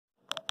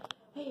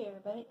Hey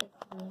everybody, it's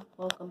Lynn.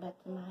 Welcome back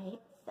to my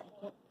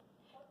second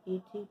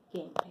YouTube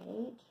game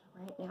page.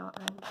 Right now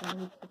I'm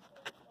going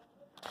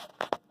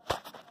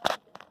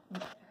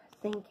to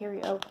sing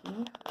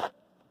karaoke.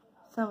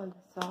 Some of the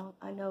song,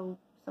 I know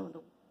some of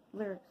the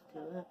lyrics to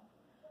it,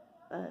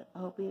 but I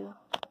hope you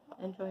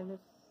enjoy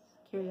this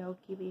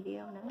karaoke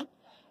video now.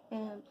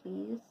 And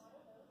please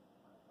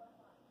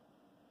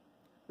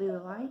leave a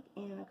like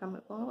and a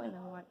comment below and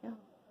I'll let you know.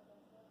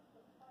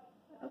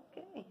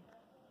 Okay,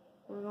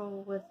 we're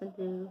going to listen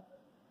to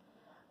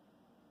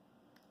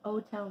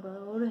Old Town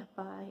Road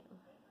by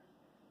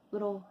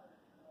Lil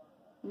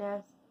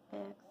Nas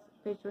X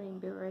featuring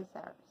Billy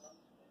Cyrus.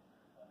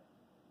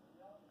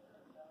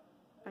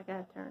 I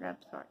gotta turn it up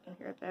so I can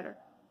hear it better.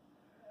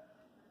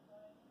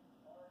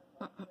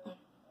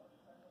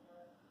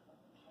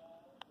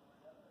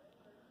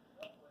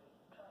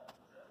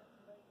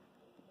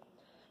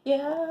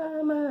 Yeah,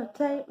 I'm gonna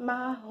take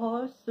my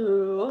horse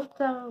through Old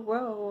Town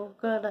Road.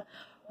 Gonna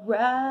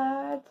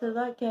ride till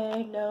I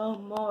can't no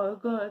more.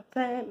 Gonna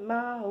take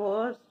my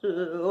horse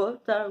through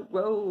Old Town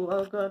Road.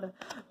 I'm gonna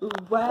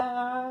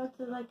ride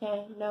till I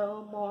can't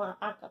no more.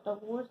 I got the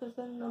horses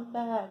in the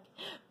back,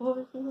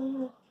 horses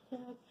in the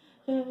back.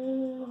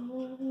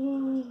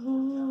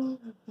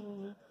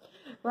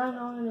 Run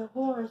on the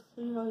horse,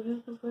 you know,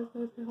 use the whip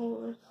the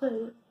horse,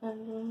 and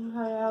then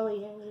hurry,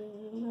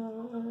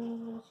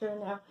 sure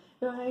now.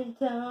 You ain't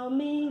tell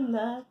me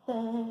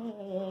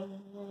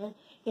nothing,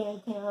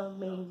 can't tell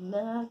me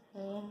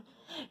nothing,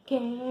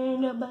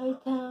 can't nobody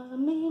tell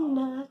me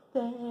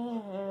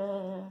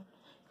nothing,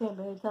 can't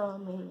nobody tell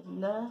me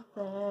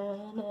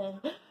nothing,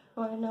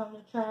 run on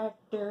the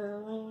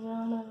tractor,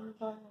 run on the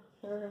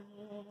tractor,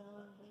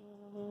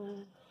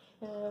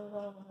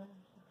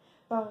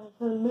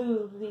 the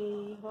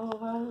movie,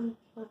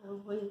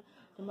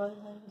 the mother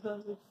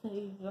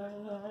say,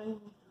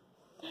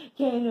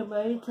 can't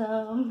nobody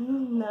tell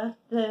me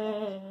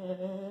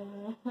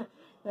nothing,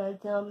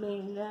 can't tell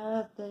me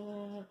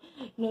nothing,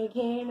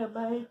 can't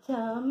nobody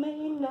tell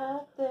me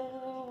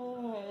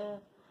nothing,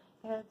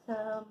 can't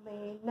tell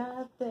me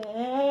nothing,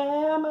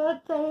 I'm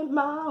gonna take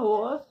my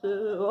horse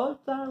to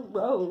Old Town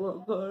Road,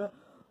 I'm gonna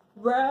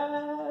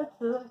ride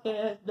till I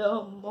can't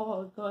no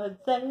more. Gonna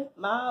take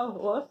my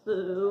horse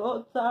to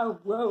Old Town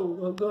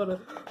Road. I'm gonna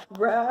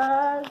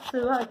ride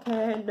till I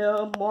can't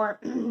no more.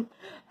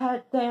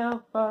 Head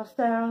down, falls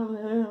down,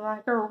 living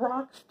like a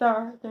rock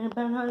star. Then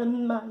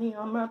spending money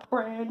on my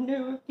brand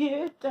new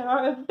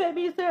guitar.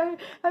 Baby say,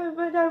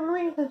 everybody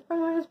rings his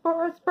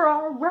sports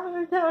bra.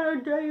 Running down a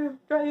drive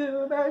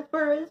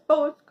for his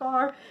sports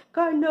car.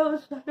 God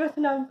knows,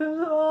 nothing I'm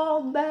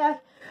all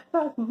that.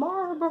 Like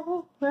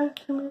marble,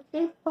 let me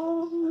keep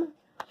on.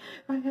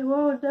 I can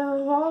walk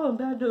down all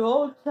back to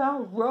Old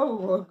Town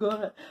Road. I'm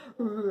gonna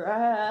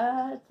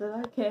ride till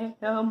I can't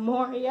no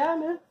more. Yeah,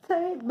 I'm gonna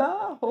take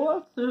my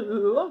horse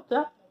to Old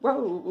Town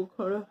Road. I'm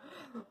gonna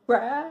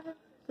ride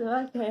till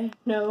I can't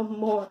no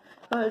more.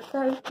 I'm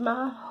gonna take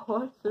my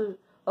horse to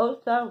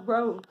Old Town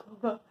Road. I'm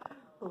gonna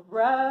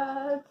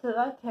ride till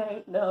I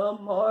can't no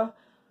more.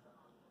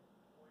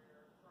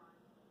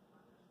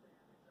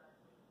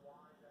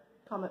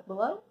 Comment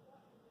below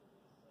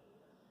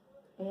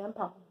and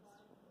pause.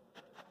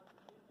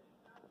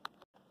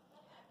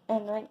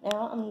 And right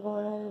now, I'm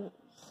going to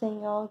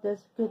sing y'all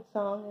this good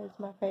song. It's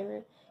my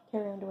favorite.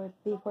 Carry On with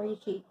Before You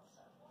Cheats.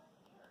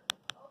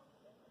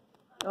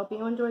 Hope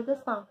you enjoyed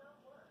this song.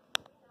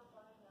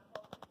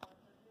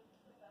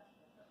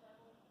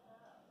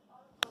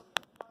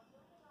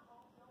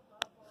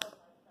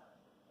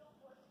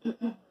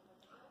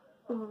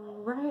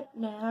 Right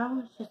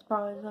now, she's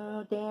probably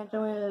going to dance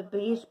with a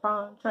beach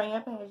ball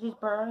tramp, and she's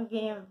probably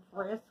getting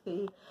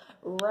frisky.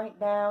 Right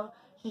now,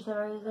 she's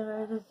already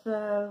this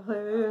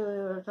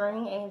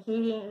drink, and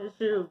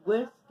she's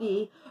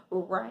whiskey.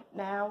 Right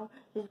now,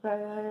 she's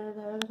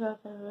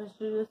probably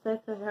she's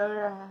sex to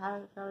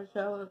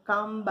show a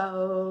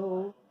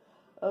combo.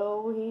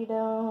 Oh, he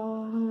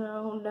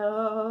don't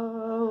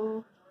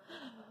know.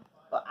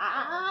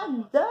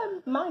 I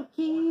dumped my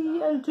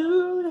key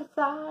into the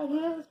side.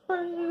 His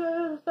pretty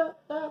good stuff,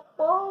 that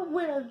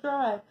four-wheel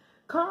drive.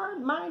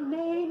 Carved my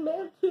name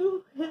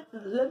into his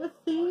little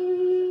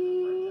seats.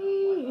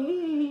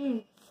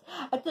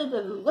 I did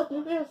a look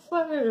at this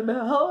slur,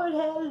 behold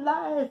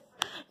headlights.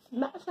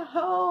 Smash a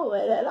hole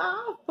in it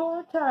all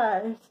 4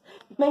 tires.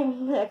 Maybe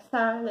next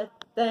time let's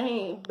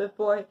think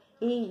before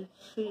he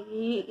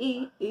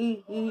cheats.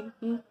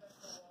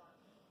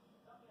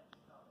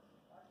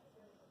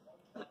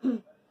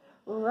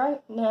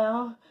 Right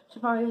now, she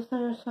probably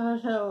singing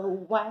such a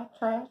white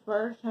trash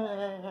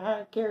version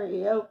of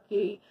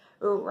karaoke.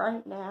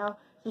 Right now,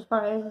 she's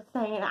probably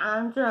saying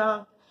I'm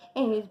drunk,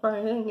 and he's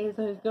probably thinking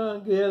he's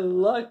gonna get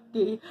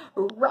lucky.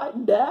 Right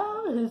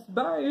now, his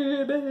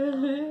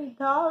baby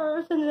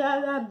dollars in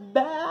that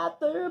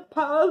bathroom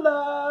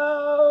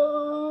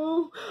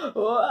polo.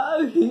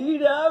 Oh, he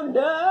don't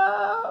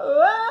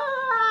know.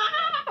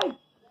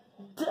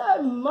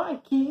 the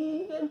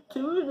monkey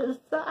into the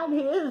side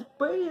his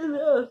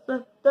breathers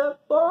of the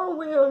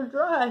four-wheel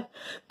drive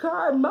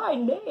carved my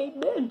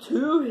name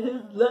into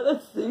his leather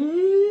seats.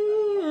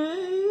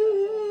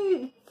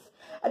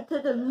 I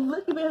took a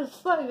look at his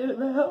slugger,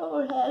 the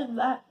whole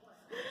headlights,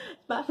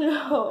 smashing a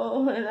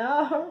hole in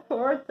all her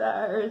four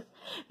tires.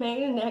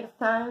 Maybe next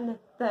time to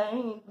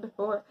think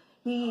before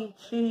he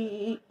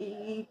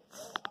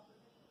cheats.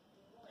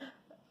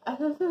 I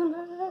just settle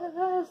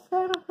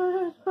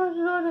for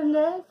the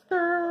next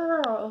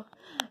girl.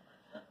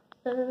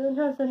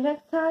 Just the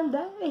next time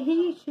that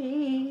he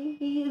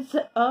cheats.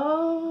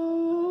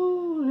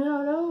 Oh,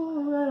 no,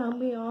 don't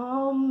be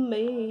on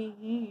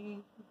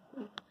me.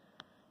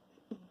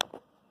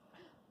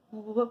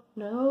 Whoop,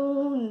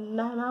 no,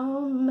 not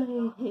on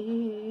me.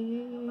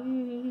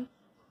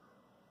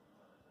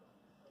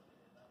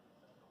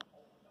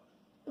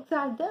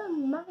 I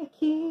done my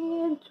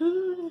key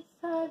into the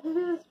side of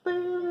his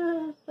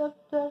wheels of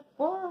the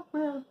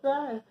four-wheel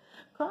drive,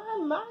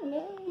 carved my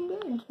name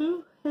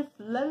into his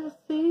leather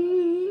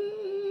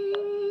seats.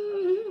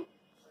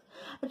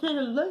 I took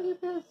a look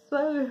at this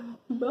sweater,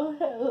 both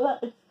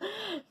headlights,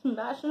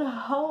 smashing a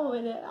hole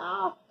in it,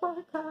 all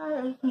four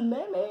tires.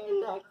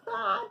 Maybe next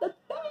time the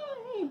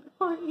day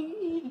before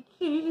he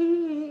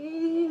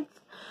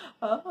cheats.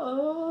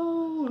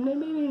 Oh,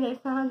 maybe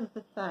next time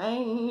the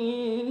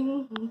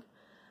thing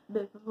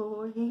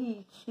before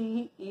he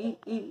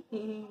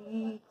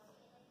cheats.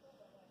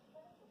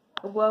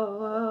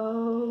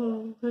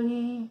 Whoa,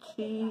 he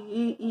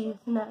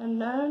cheats. Na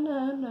na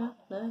na na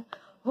na.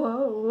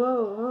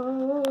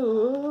 Whoa.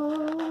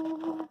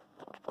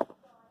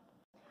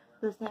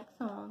 This next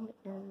song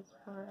is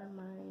for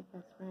my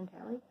best friend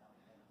Hallie,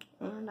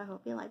 and I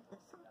hope you like this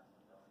song.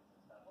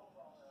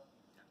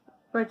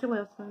 Bridget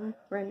Wilson,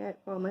 Redneck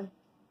Woman.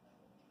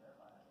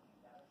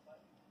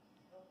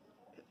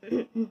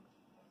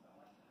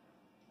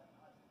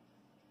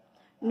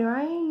 No,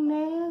 I ain't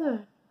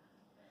never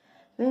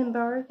been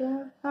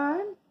burger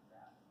time.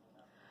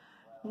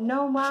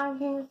 No, I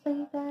can't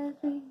see that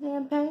sweet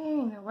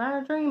champagne.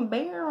 I drink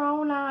beer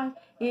all night.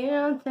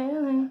 Yeah, I'm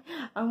telling.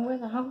 I'm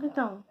with a honky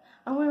tonk.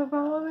 I'm with a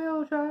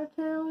four-wheel drive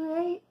till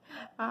 8.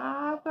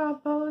 I've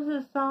got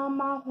posters on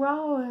my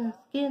wall and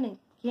skinny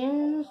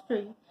in the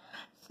street.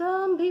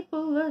 Some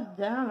people look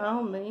down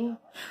on me,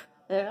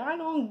 and I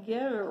don't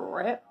get a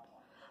rep.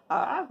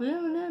 I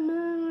feel that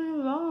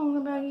nothing wrong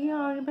about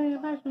you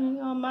putting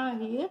on my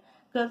head,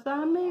 'cause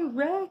I'm a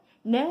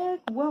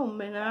redneck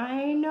woman.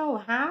 I ain't no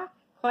high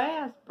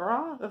class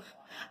broad.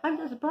 I'm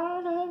just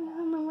brought up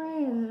in the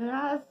rain, and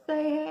I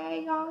say,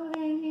 hey,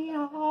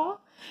 y'all,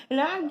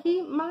 and I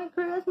keep my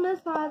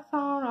Christmas lights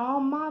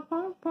on my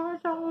front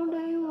porch all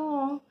day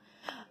long.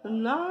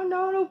 And I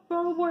know the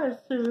front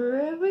words to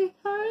every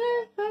time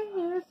I sing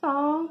your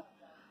song.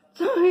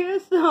 So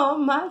here's all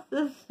my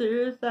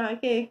sisters I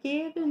can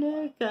keep in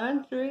the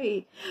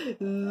country.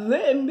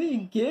 Let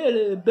me get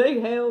a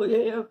big hell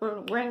yeah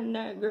for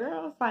redneck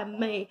girls like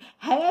me.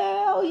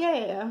 Hell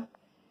yeah.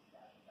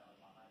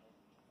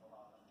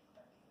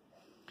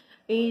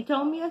 He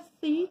told me a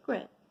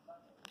secret.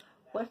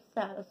 What's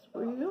that?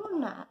 Real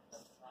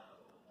nice.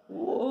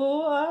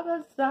 Whoa, I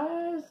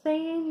decided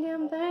saying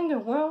them things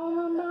and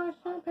roll my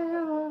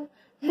champagne.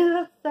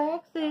 It's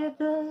sexy,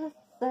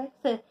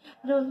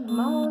 those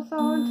models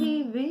on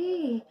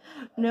TV.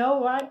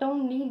 No, I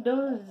don't need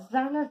those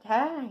designer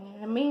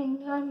tags. I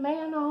mean, a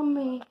man on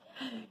me.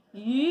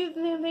 You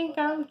think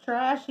I'm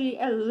trashy,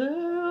 a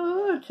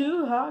little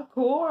too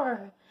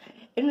hardcore.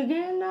 And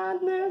again,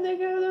 I'm there, they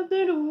got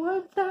to the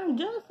one time,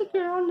 just the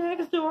girl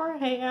next door.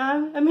 Hey,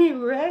 I'm a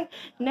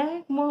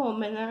redneck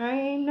woman. I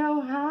ain't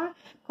no high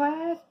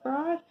class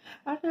broad.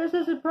 I just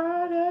as a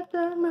product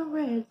of my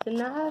reds.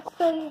 And I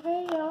say,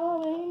 hey,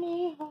 y'all,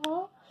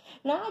 anyhow.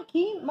 And I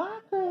keep my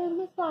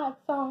Christmas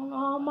lights on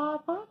my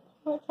front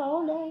porch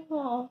all day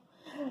long.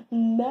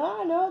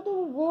 None of the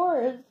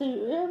words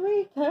to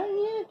every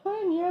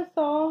 20-year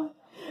song.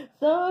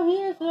 So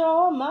here's to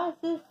all my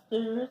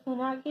sisters,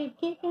 and I keep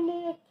kicking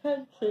in the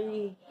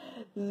country.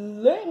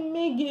 Let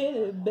me get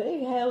a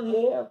big hell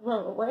yeah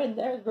from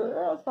redneck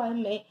girls like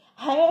me.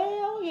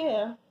 Hell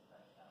yeah.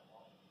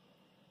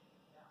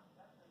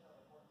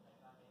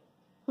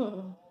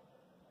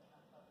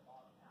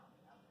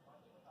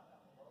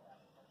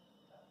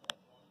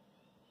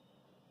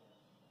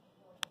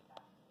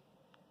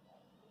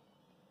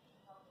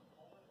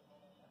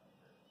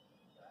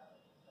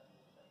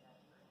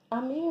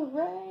 I'm a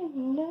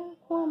redneck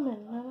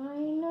woman, and I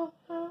ain't no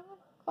high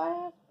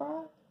class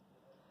bro.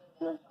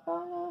 Just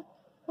gonna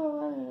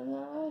and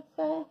I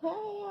say,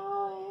 hey,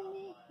 y'all,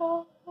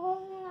 anyhow,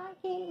 and I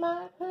keep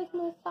my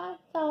Christmas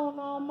lights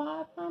on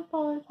my front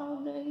porch all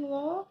day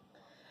long.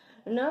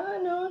 And I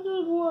know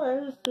the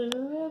words to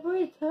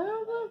every time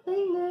I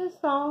sing this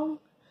song.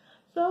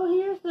 So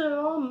here's to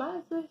all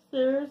my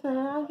sisters, and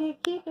I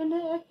keep kicking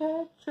that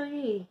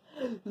country.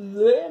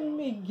 Let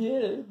me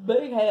get a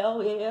big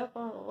hell yeah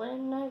for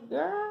redneck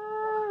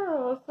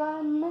girls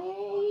like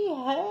me.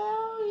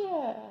 Hell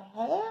yeah,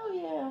 hell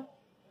yeah,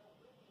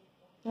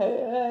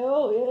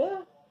 hell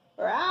yeah.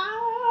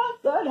 I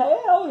said,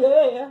 hell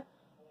yeah.